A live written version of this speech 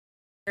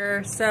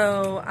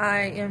So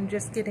I am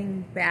just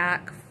getting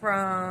back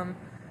from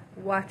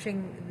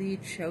watching The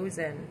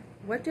Chosen.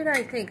 What did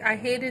I think? I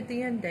hated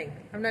the ending.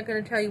 I'm not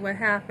going to tell you what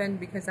happened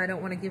because I don't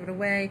want to give it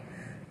away,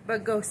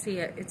 but go see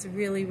it. It's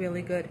really,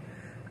 really good.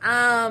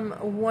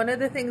 One of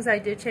the things I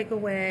did take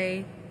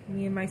away,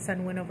 me and my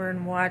son went over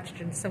and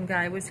watched, and some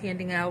guy was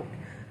handing out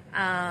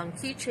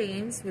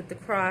keychains with the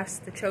cross,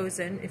 The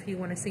Chosen. If you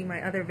want to see my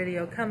other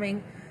video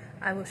coming,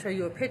 I will show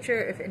you a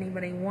picture. If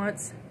anybody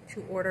wants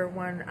to order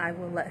one, I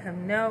will let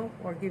him know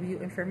or give you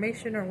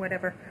information or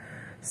whatever.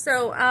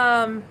 So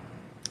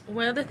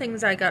one of the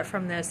things I got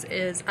from this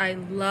is I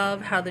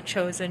love how The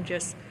Chosen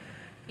just,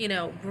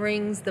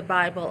 brings the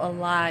Bible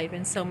alive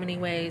in so many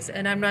ways.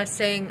 And I'm not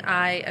saying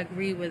I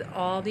agree with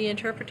all the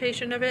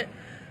interpretation of it,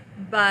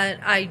 but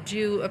I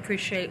do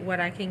appreciate what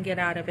I can get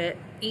out of it.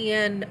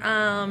 And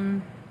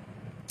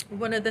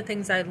one of the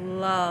things I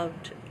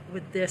loved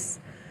with this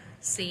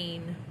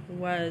scene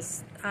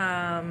was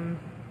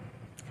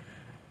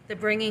the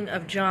bringing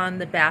of John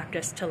the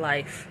Baptist to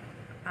life.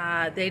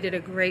 They did a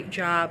great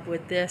job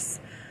with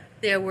this.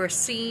 There were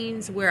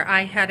scenes where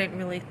I hadn't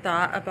really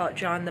thought about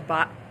John the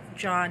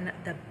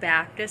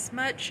Baptist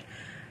much.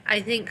 I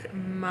think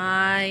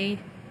my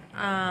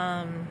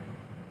kind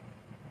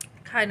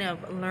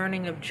of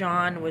learning of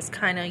John was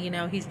kind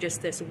of, he's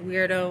just this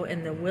weirdo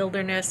in the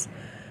wilderness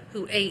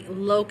who ate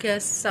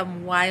locusts,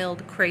 some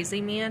wild, crazy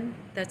man.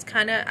 That's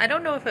kind of, I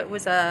don't know if it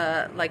was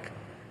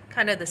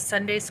kind of the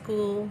Sunday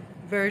school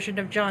version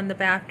of John the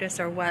Baptist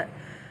or what,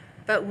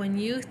 but when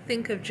you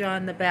think of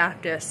John the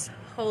Baptist,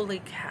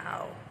 holy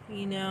cow,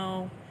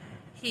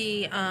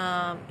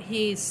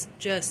 he's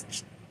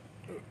just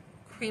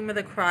cream of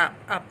the crop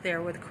up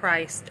there with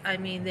Christ. I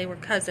mean, they were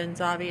cousins,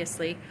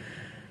 obviously,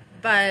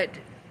 but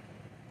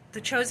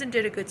The Chosen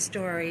did a good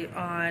story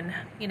on,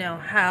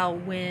 how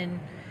when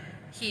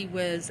he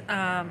was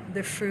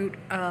the fruit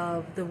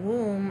of the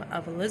womb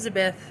of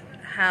Elizabeth,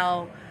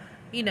 how,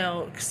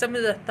 some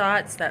of the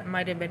thoughts that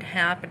might have been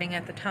happening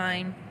at the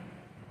time.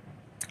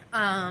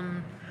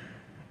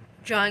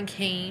 John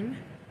came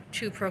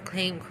to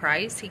proclaim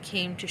Christ. He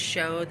came to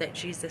show that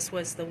Jesus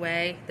was the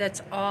way.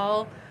 That's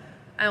all.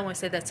 I don't want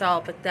to say that's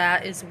all, but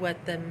that is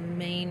what the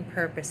main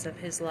purpose of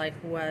his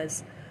life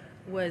was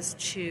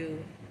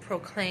to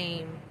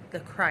proclaim the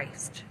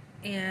Christ.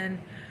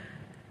 And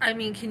I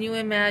mean, can you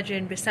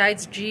imagine,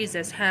 besides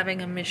Jesus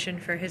having a mission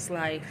for his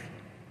life,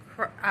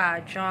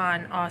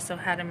 John also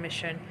had a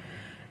mission.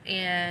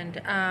 And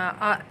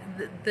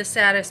the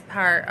saddest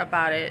part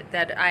about it,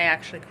 that I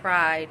actually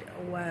cried,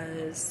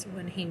 was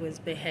when he was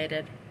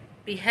beheaded.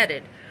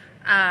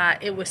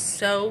 It was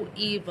so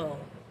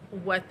evil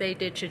what they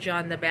did to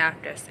John the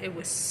Baptist. It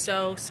was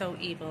so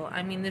evil.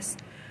 I mean, this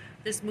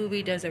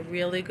movie does a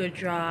really good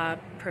job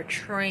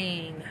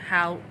portraying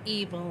how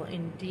evil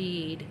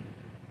indeed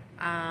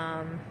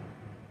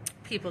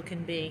people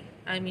can be.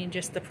 I mean,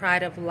 just the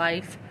pride of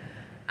life.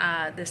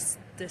 This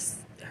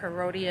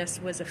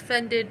Herodias was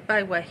offended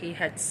by what he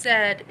had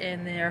said,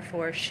 and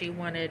therefore she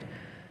wanted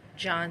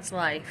John's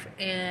life.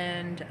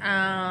 And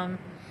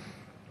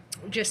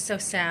just so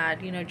sad.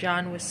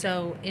 John was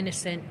so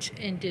innocent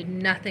and did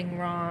nothing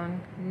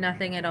wrong,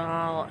 nothing at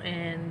all,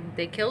 and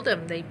they killed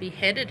him. They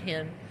beheaded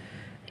him.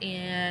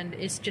 And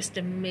it's just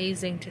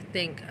amazing to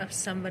think of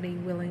somebody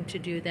willing to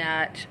do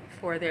that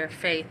for their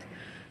faith.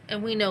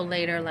 And we know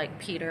later, like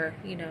Peter,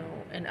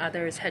 and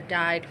others had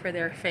died for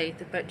their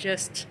faith, but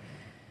just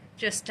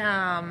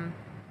an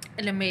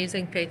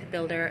amazing faith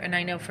builder. And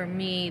I know for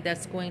me,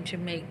 that's going to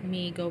make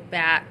me go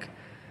back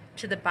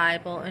to the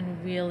Bible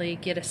and really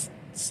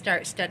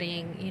start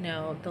studying,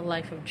 the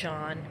life of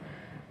John,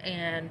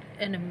 and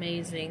an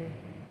amazing,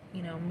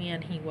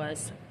 man he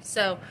was.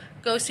 So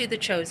go see The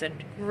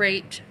Chosen.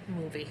 Great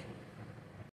movie.